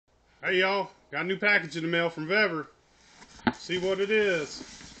Hey y'all, got a new package in the mail from VEVOR. See what it is.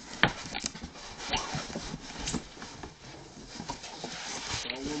 All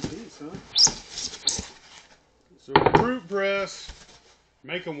one piece, huh? So a fruit press,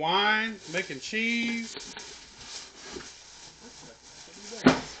 making wine, making cheese.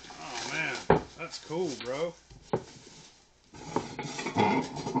 Oh man, that's cool, bro.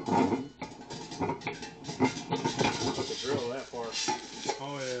 The drill that part.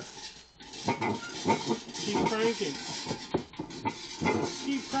 Oh yeah. Keep cranking.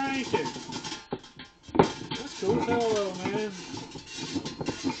 Keep cranking. That's cool as hell though, man.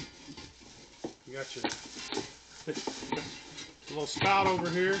 You got your little spout over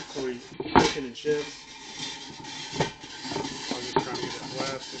here. So we cooking and shifts. I'm just trying to get it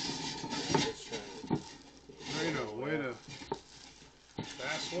blasted. Let's try it. There you know, way to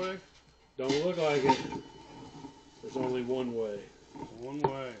fast way. Don't look like it. There's only one way. One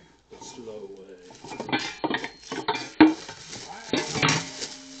way. The slow way.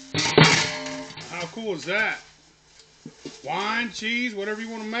 How cool is that? Wine, cheese, whatever you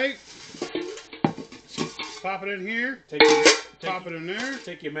want to make. Pop it in here. Pop it in there.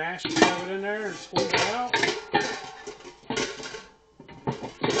 Take your mash and shove it in there and squeeze it out.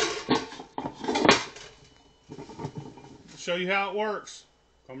 Show you how it works.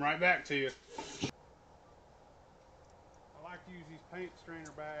 Come right back to you. I like to use these paint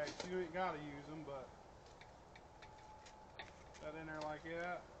strainer bags. You ain't got to use them, but that in there like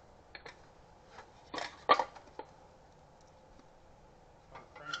that. Start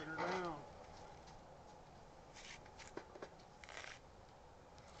cranking her down.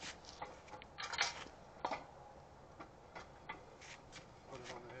 Put it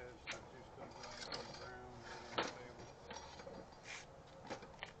on the edge so that juice comes out on the ground or on the table.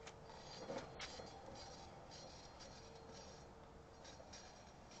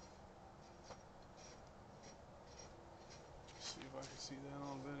 See if I can see that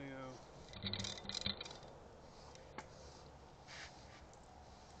on video.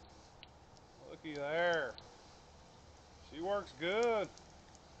 Looky there. She works good.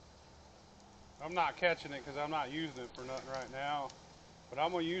 I'm not catching it because I'm not using it for nothing right now. But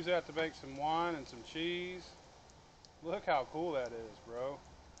I'm going to use that to make some wine and some cheese. Look how cool that is, bro.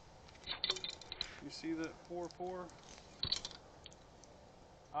 You see that pour?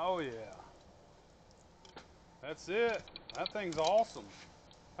 Oh yeah. That's it. That thing's awesome.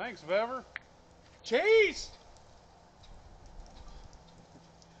 Thanks, VEVOR. Cheese!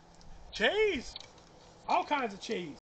 Cheese! All kinds of cheese.